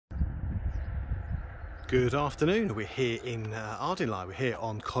Good afternoon. We're here in Ardingly. We're here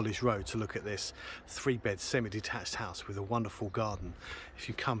on College Road to look at this 3-bed semi-detached house with a wonderful garden. If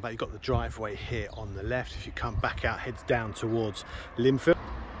you come back, you've got the driveway here on the left. If you come back out, heads down towards Linfield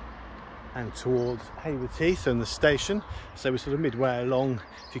and towards Haywards Heath and the station. So we're sort of midway along.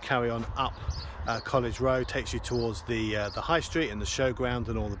 If you carry on up College Road, takes you towards the High Street and the showground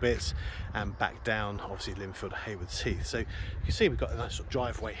and all the bits, and back down obviously Linfield, Haywards Heath. So you can see we've got a nice sort of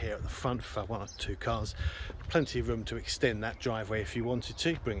driveway here at the front for one or two cars. Plenty of room to extend that driveway if you wanted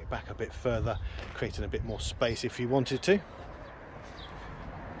to, bring it back a bit further, creating a bit more space if you wanted to.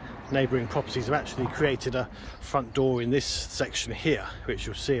 Neighbouring properties have actually created a front door in this section here, which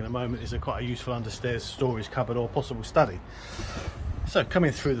you'll see in a moment is quite a useful understairs storage cupboard or possible study. So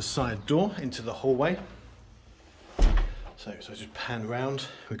coming through the side door into the hallway, so just pan round,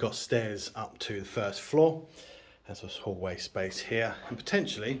 we've got stairs up to the first floor. There's this hallway space here, and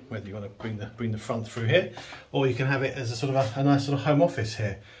potentially whether you want to bring the front through here, or you can have it as a sort of a nice sort of home office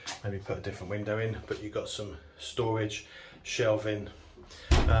here. Maybe put a different window in, but you've got some storage, shelving,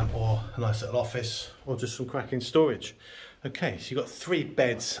 or a nice little office, or just some cracking storage. Okay, so you've got 3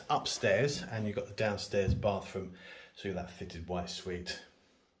 beds upstairs, and you've got the downstairs bathroom. So you've got that fitted white suite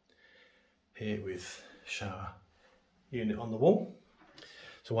here with shower unit on the wall.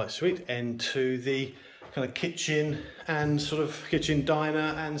 So white suite, and to the kind of kitchen and sort of kitchen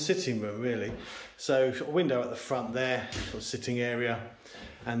diner and sitting room really. So sort of window at the front there, sort of sitting area,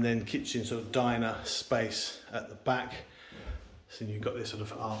 and then kitchen sort of diner space at the back. So you've got this sort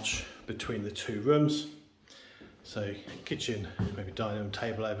of arch between the 2 rooms. So kitchen, maybe dining room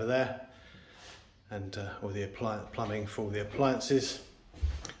table over there, and all the plumbing for all the appliances.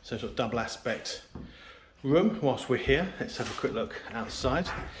 So sort of double aspect room. Whilst we're here, let's have a quick look outside.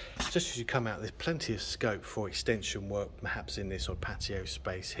 Just as you come out, there's plenty of scope for extension work, perhaps in this sort of patio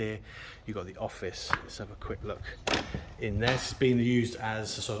space here. You've got the office. Let's have a quick look in there. It's been used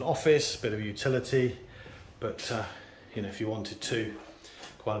as a sort of office, bit of utility, but you know, if you wanted to,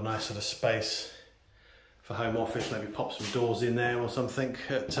 quite a nice sort of space for home office, maybe pop some doors in there or something.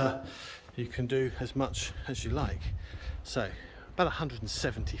 You can do as much as you like. So about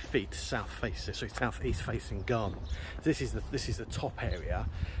 170 feet southeast facing garden. This is the top area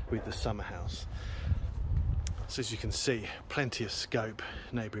with the summer house. So as you can see, plenty of scope.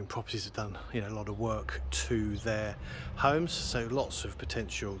 Neighbouring properties have done a lot of work to their homes, so lots of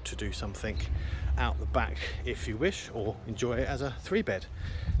potential to do something out the back if you wish, or enjoy it as a 3-bed.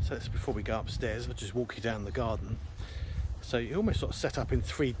 So before we go upstairs, I'll just walk you down the garden. So you almost sort of set up in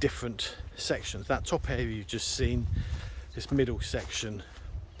 3 different sections. That top area you've just seen, this middle section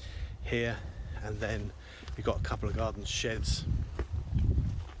here, and then you've got a couple of garden sheds.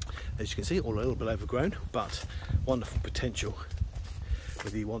 As you can see, all a little bit overgrown, but wonderful potential.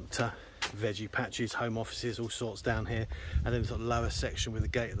 Whether you want veggie patches, home offices, all sorts down here, and then sort of lower section with a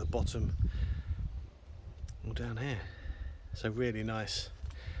gate at the bottom, all down here. So really nice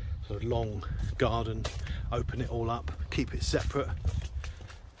sort of long garden. Open it all up, keep it separate,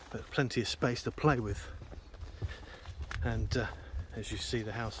 but plenty of space to play with. And as you see,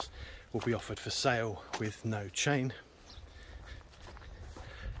 the house will be offered for sale with no chain.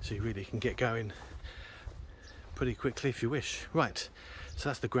 So you really can get going pretty quickly if you wish. Right, so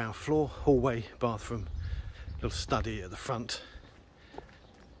that's the ground floor, hallway, bathroom, little study at the front,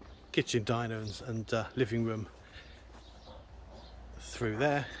 kitchen, diner and living room through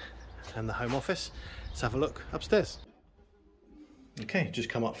there, and the home office. Let's have a look upstairs. Okay, just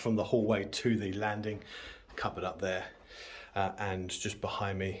come up from the hallway to the landing, cupboard up there, and just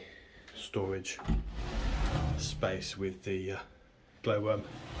behind me, storage space with the glowworm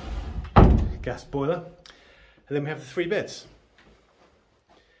gas boiler, and then we have the 3 beds.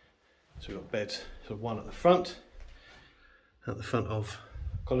 So we've got bed sort of 1 at the front of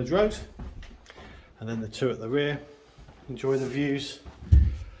College Road, and then the 2 at the rear. Enjoy the views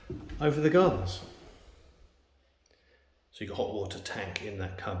over the gardens. So you've got a hot water tank in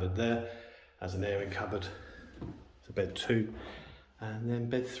that cupboard there as an airing cupboard. So bed 2, and then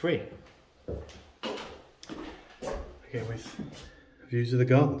bed 3. Again with views of the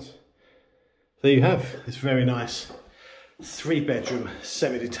gardens. There you have this very nice 3-bedroom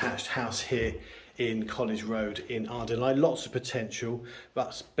semi-detached house here in College Road in Ardingly. Lots of potential,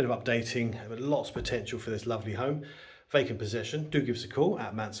 but a bit of updating, but lots of potential for this lovely home. Vacant possession. Do give us a call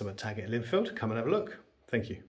at Mansom at Taggart Linfield. Come and have a look. Thank you.